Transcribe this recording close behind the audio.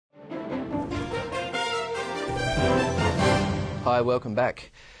Hi, welcome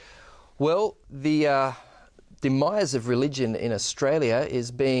back. Well, the demise of religion in Australia is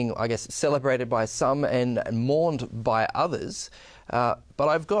being, I guess, celebrated by some and mourned by others. But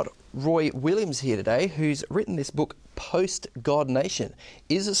I've got Roy Williams here today, who's written this book, Post-God Nation.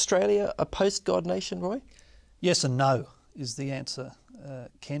 Is Australia a post-God nation, Roy? Yes and no is the answer,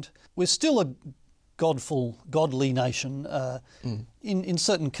 Kent. We're still a godly nation in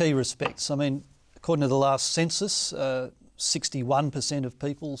certain key respects. I mean, according to the last census, 61% of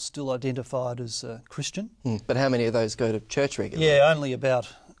people still identified as Christian. But how many of those go to church regularly? Yeah, only about,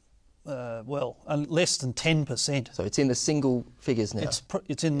 less than 10%. So it's in the single figures now?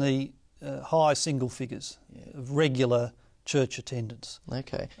 It's in the high single figures of regular church attendance.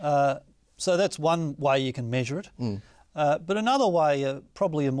 Okay. So that's one way you can measure it. But another way,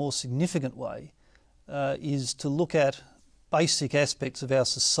 probably a more significant way, is to look at basic aspects of our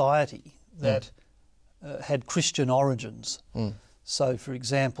society that had Christian origins. So, for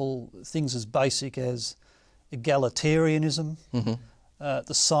example, things as basic as egalitarianism,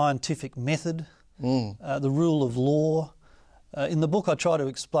 the scientific method, the rule of law. In the book I try to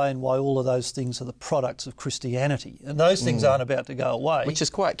explain why all of those things are the products of Christianity, and those things aren't about to go away. Which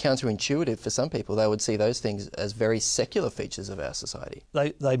is quite counterintuitive for some people. They would see those things as very secular features of our society.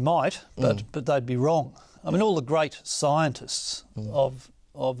 They might, but they'd be wrong. I mean, all the great scientists of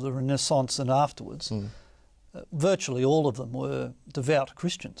the Renaissance and afterwards, virtually all of them were devout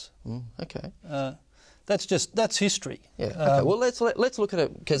Christians. Okay. That's history. Yeah. Okay. Well, let's look at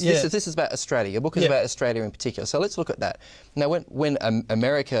it, because this is about Australia. Your book is about Australia in particular. So let's look at that. Now, when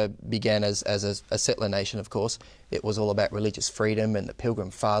America began as a settler nation, of course, it was all about religious freedom and the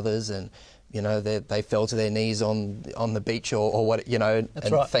Pilgrim Fathers, and you know they fell to their knees on the beach or what, you know,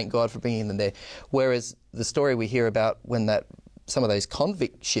 thank God for bringing them there. Whereas the story we hear about when some of those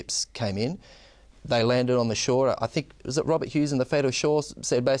convict ships came in, they landed on the shore. I think, was it Robert Hughes in The Fatal Shore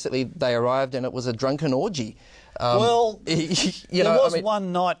said basically they arrived and it was a drunken orgy. There was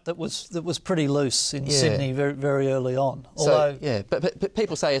one night that was pretty loose in Sydney very, very early on. Although, but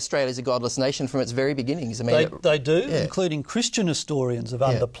people say Australia's a godless nation from its very beginnings. I mean, they do, including Christian historians have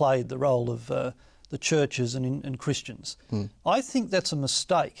underplayed the role of the churches and Christians. I think that's a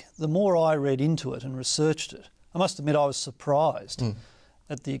mistake. The more I read into it and researched it, I must admit I was surprised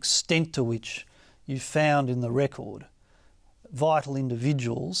at the extent to which you found in the record vital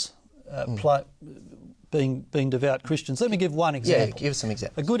individuals being devout Christians. Let me give one example. Yeah, give some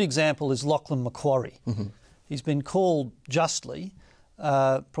examples. A good example is Lachlan Macquarie. He's been called justly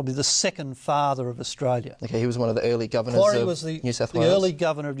probably the second father of Australia. Okay, he was one of the early governors of New South Wales. The early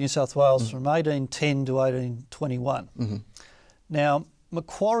governor of New South Wales from 1810 to 1821. Now,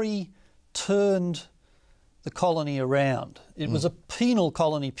 Macquarie turned the colony around. It was a penal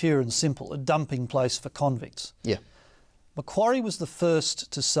colony, pure and simple, a dumping place for convicts. Yeah. Macquarie was the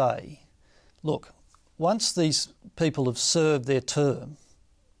first to say, look, once these people have served their term,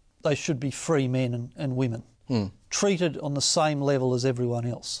 they should be free men and women, treated on the same level as everyone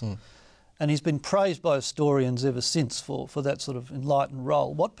else. And he's been praised by historians ever since for that sort of enlightened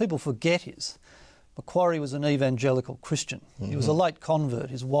role. What people forget is Macquarie was an evangelical Christian. He was a late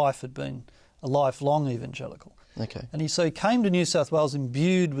convert. His wife had been a lifelong evangelical. Okay. And so he came to New South Wales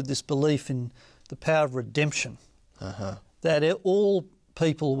imbued with this belief in the power of redemption, that all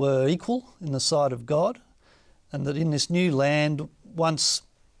people were equal in the sight of God, and that in this new land, once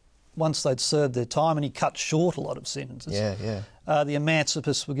they'd served their time, and he cut short a lot of sentences, the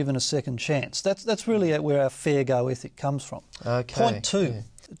emancipists were given a second chance. That's really where our fair go ethic comes from. Okay. Point two,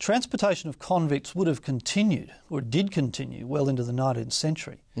 transportation of convicts would have continued, or did continue, well into the 19th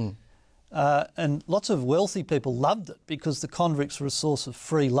century. And lots of wealthy people loved it because the convicts were a source of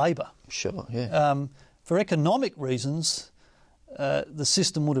free labour. Sure, yeah. For economic reasons, the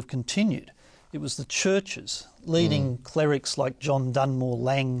system would have continued. It was the churches, leading clerics like John Dunmore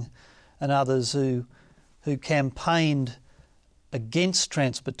Lang and others who campaigned against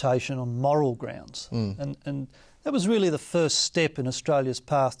transportation on moral grounds. And that was really the first step in Australia's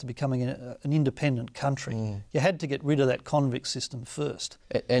path to becoming an independent country. You had to get rid of that convict system first.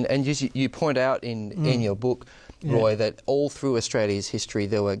 And you point out in your book, Roy, that all through Australia's history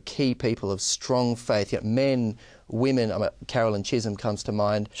there were key people of strong faith, men, women. Carolyn Chisholm comes to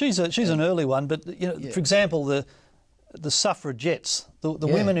mind. She's an early one, but for example, the suffragettes, the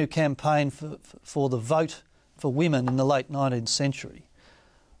women who campaigned for the vote for women in the late 19th century,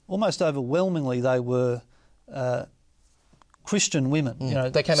 almost overwhelmingly they were Christian women.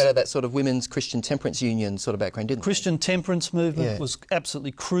 They came out of that sort of women's Christian temperance union sort of background, didn't they? Christian temperance movement was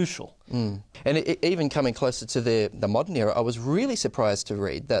absolutely crucial. And even coming closer to the modern era, I was really surprised to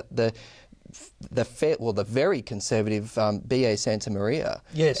read that the very conservative B.A. Santa Maria.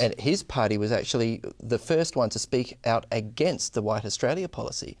 Yes. And his party was actually the first one to speak out against the White Australia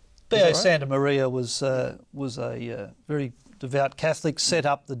policy. B.A. Right? Santa Maria was a very devout Catholic, set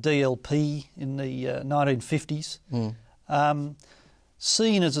up the DLP in the 1950s.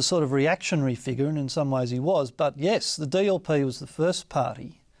 Seen as a sort of reactionary figure, and in some ways he was, but yes, the DLP was the first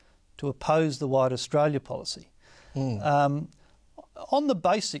party to oppose the White Australia policy. On the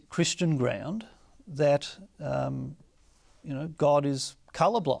basic Christian ground that, God is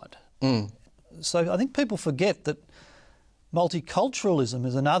colourblind. So I think people forget that multiculturalism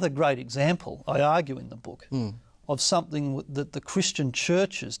is another great example, I argue in the book, of something that the Christian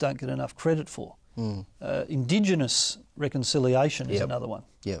churches don't get enough credit for. Indigenous reconciliation is another one.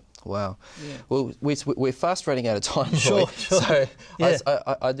 Yeah, wow. Yeah. Well, we're fast running out of time, Sure. So yeah.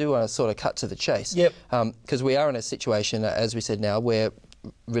 I do want to sort of cut to the chase. Yep. Because we are in a situation, as we said now, where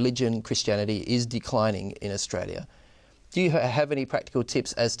religion, Christianity is declining in Australia. Do you have any practical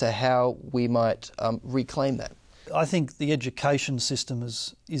tips as to how we might reclaim that? I think the education system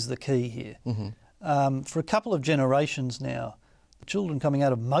is the key here. For a couple of generations now, the children coming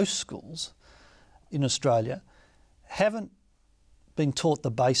out of most schools in Australia haven't been taught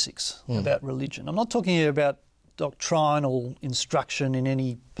the basics about religion. I'm not talking here about doctrinal instruction in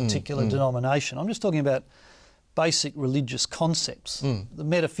any particular denomination. I'm just talking about basic religious concepts, the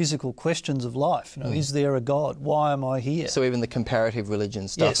metaphysical questions of life. Is there a God? Why am I here? So even the comparative religion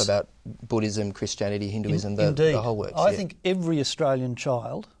stuff about Buddhism, Christianity, Hinduism, the whole works. I think every Australian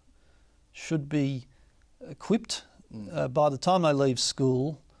child should be equipped by the time they leave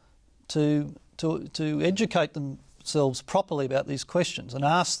school to educate themselves properly about these questions and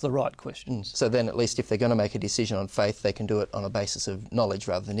ask the right questions. So then at least if they're going to make a decision on faith, they can do it on a basis of knowledge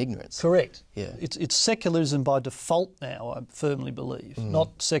rather than ignorance. Correct. Yeah. It's secularism by default now, I firmly believe,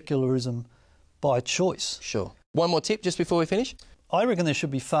 not secularism by choice. Sure. One more tip just before we finish? I reckon there should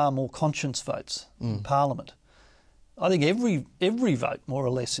be far more conscience votes in Parliament. I think every vote, more or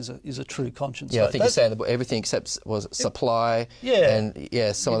less, is a true conscience vote. Yeah, I think you're saying that everything except supply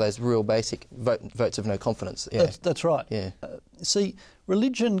and some of those real basic votes of no confidence. Yeah. That's right. Yeah. See,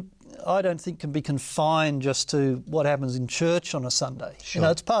 religion, I don't think, can be confined just to what happens in church on a Sunday.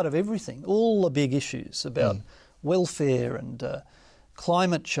 Sure. It's part of everything. All the big issues about welfare and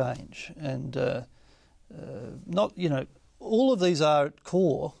climate change and all of these are at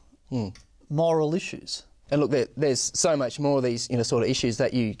core moral issues. And look, there's so much more of these sort of issues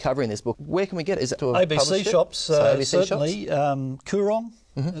that you cover in this book. Where can we get it? Is it to ABC shops? ABC certainly. shops? Koorong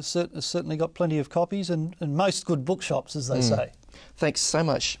has certainly got plenty of copies, and most good bookshops, as they say. Thanks so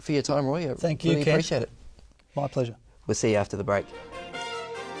much for your time, Roy. Thank you, really Ken. Appreciate it. My pleasure. We'll see you after the break.